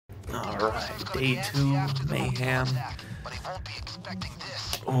Alright, day 2, mayhem.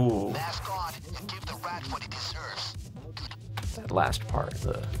 Ooh. That last part,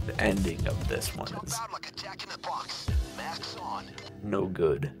 the ending of this one is no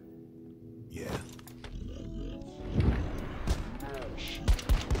good. Yeah.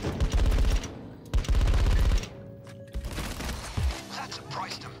 That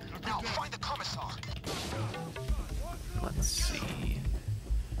surprised him. Now find the commissar. Let's see.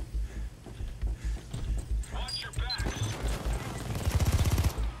 Watch your back.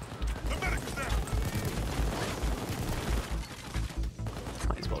 The medic's down.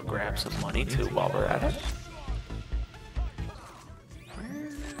 Might as well grab some money too while we're at it.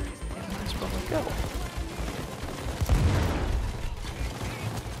 Where am I supposed to go?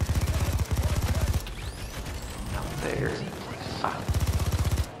 Out there. Ah.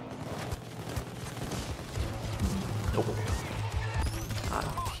 Nope. Out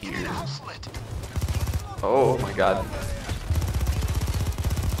here. Oh my god.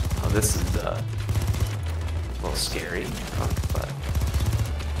 Oh, this is a little scary, but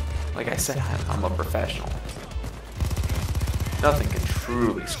like I said, I'm a professional. Nothing can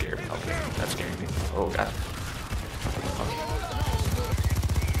truly scare me. Okay, that's scaring me. Oh god. Okay.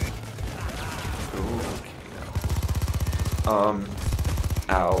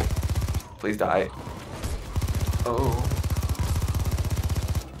 Ow. Please die. Oh.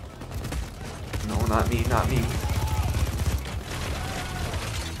 No, not me, not me.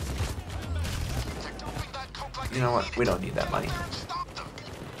 You know what? We don't need that money.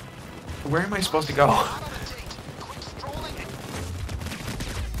 Where am I supposed to go?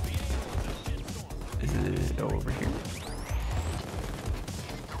 Is it over here?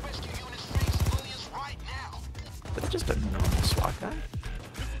 That's just a normal SWAT guy.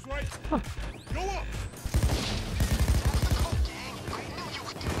 Huh.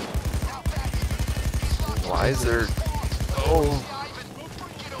 Why is there... Oh...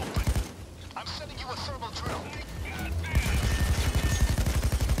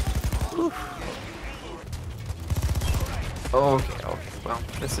 Okay, okay. Well,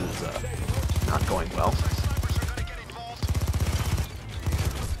 this is not going well.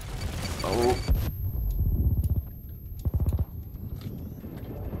 Oh.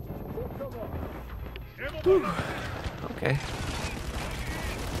 Whew. Okay.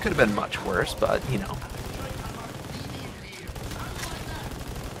 Could have been much worse, but you know.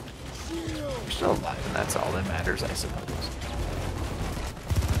 We're still alive, and that's all that matters, I suppose.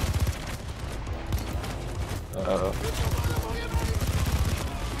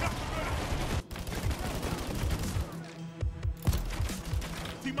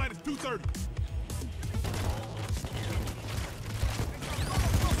 T-minus 230.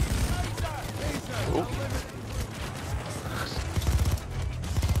 Oh.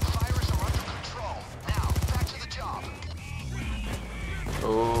 Fires are under control. Now, back to the job.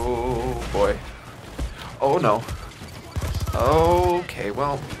 Oh boy. Oh no. Okay,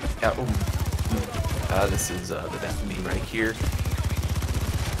 well, yeah. This is the death of me right here.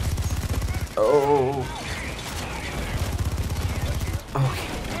 Oh. Okay.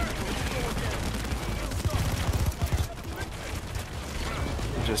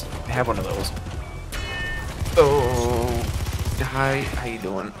 Just have one of those. Oh. Hi. How you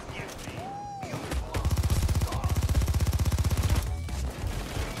doing?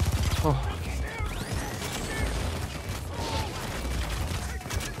 Oh.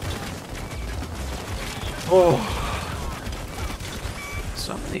 Oh,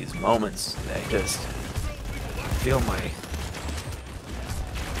 some of these moments, I just feel my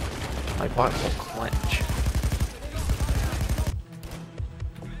butt will clench.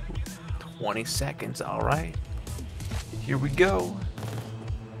 20 seconds, all right. Here we go.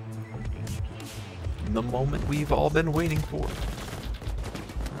 The moment we've all been waiting for.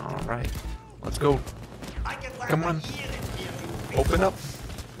 All right, let's go. Come on, open up.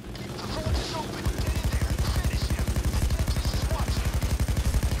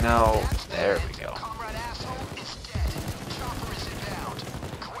 No, there we go.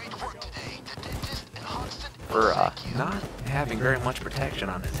 For not having very much protection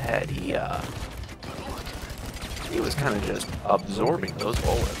on his head, he was kind of just absorbing those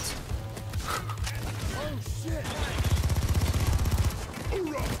bullets.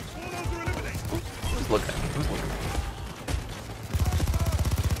 Who's looking at me? Who's looking at me?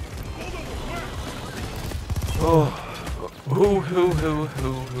 Oh.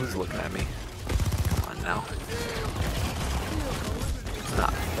 Who's looking at me? Come on now. It's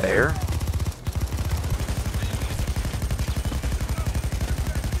not fair.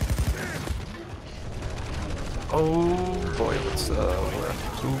 Oh boy, let's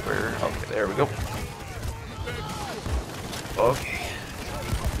Super. Okay, there we go. Okay.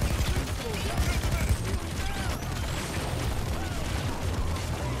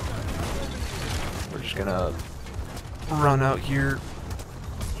 We're just gonna run out here.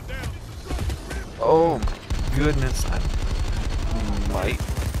 Oh my goodness, I might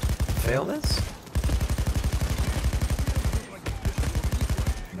fail this.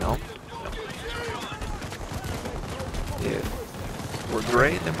 No. If we're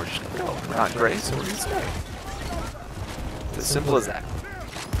gray, then we're just gonna go. We're not gray, so we're gonna stay. It's as simple as that.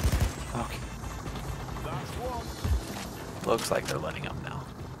 Okay. Looks like they're letting up now.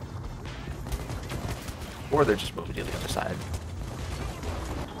 Or they're just moving to the other side.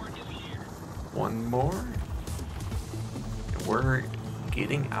 One more. We're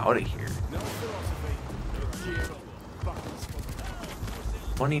getting out of here.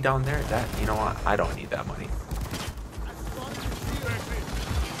 Money down there, that, you know what? I don't need that money.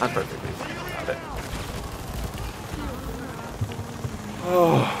 I'm perfectly fine about it.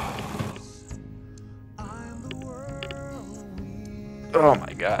 Oh. Oh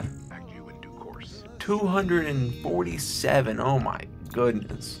my god. 247. Oh my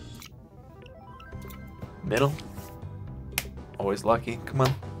goodness. Middle. Always lucky. Come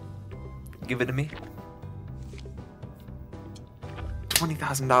on. Give it to me.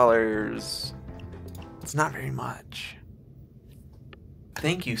 $20,000. It's not very much.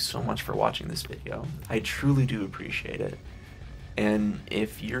 Thank you so much for watching this video. I truly do appreciate it. And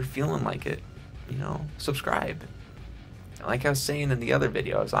if you're feeling like it, you know, subscribe. Like I was saying in the other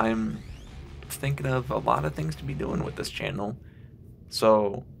videos, I'm thinking of a lot of things to be doing with this channel.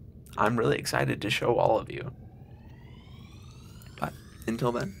 So I'm really excited to show all of you. But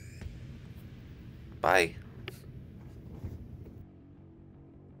until then, bye.